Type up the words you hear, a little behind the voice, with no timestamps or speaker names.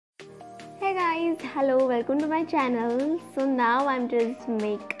Hey guys, hello, welcome to my channel. So now I'm just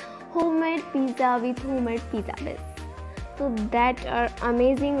make homemade pizza with homemade pizza base. So that are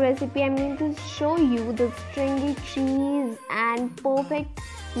amazing recipe. I'm going to show you the stringy cheese and perfect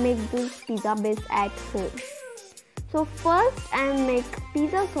make this pizza base at home. So first I make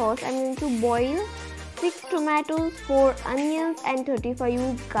pizza sauce. I'm going to boil 6 tomatoes, 4 onions and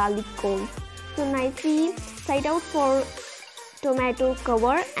 35 garlic cloves. So nicely side out for tomato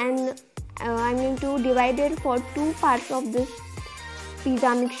cover, and I'm going to divide it for 2 parts of this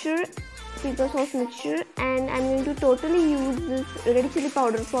pizza sauce mixture, and I'm going to totally use this red chili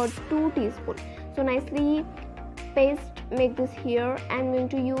powder for 2 teaspoons. So nicely paste make this here. I'm going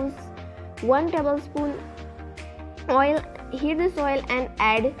to use 1 tablespoon oil. Heat this oil and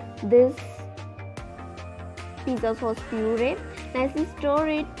add this pizza sauce puree. Nicely stir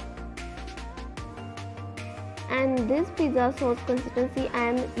it. And this pizza sauce consistency I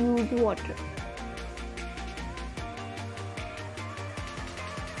am use water.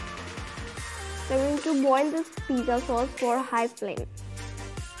 So I'm going to boil this pizza sauce for high flame.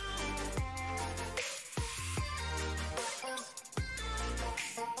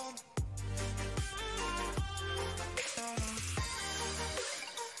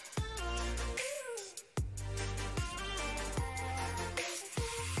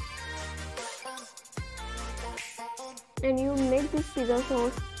 And you make this pizza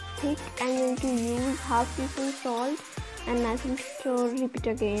sauce thick. I'm going to use half teaspoon salt and nicely stir, repeat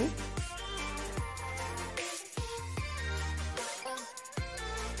again.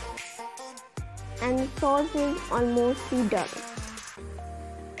 And the sauce is almost done.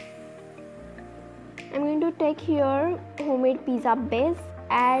 I'm going to take here homemade pizza base,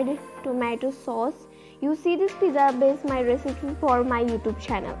 add tomato sauce. You see this pizza base my recipe for my YouTube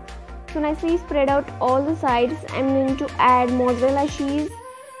channel. So nicely spread out all the sides. I'm going to add mozzarella cheese.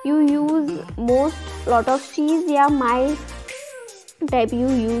 You use lot of cheese, yeah, my type you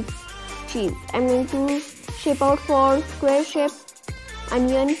use cheese. I'm going to shape out for square shape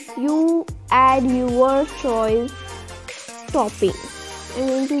onion. You add your choice topping. I'm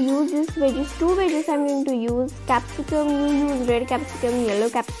going to use this veggies, 2 veggies. I'm going to use capsicum. You use red capsicum, yellow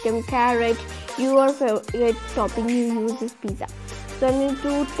capsicum, carrot, your favorite topping you use this pizza. So I'm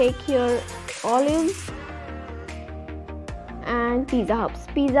going to take here olives and pizza herbs.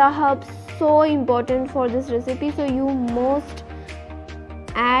 Pizza herbs so important for this recipe, so you must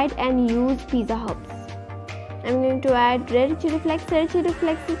add and use pizza herbs. I'm going to add red chili flakes. Red chili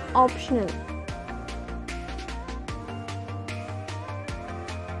flakes is optional.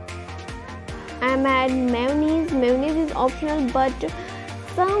 I'm add mayonnaise. Mayonnaise is optional, but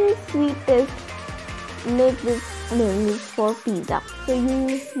some sweet taste make this mayonnaise for pizza, so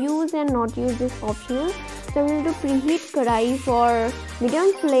you use and not use this optional. So I'm going to preheat kadai for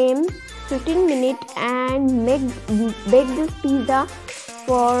medium flame 15 minutes and bake this pizza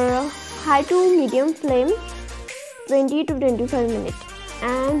for high to medium flame 20 to 25 minutes,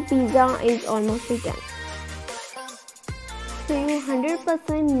 and pizza is almost done. So you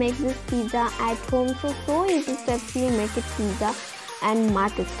 100% make this pizza at home. So easy steps you make it pizza and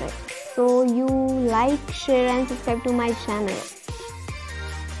market style. So you like, share and subscribe to my channel.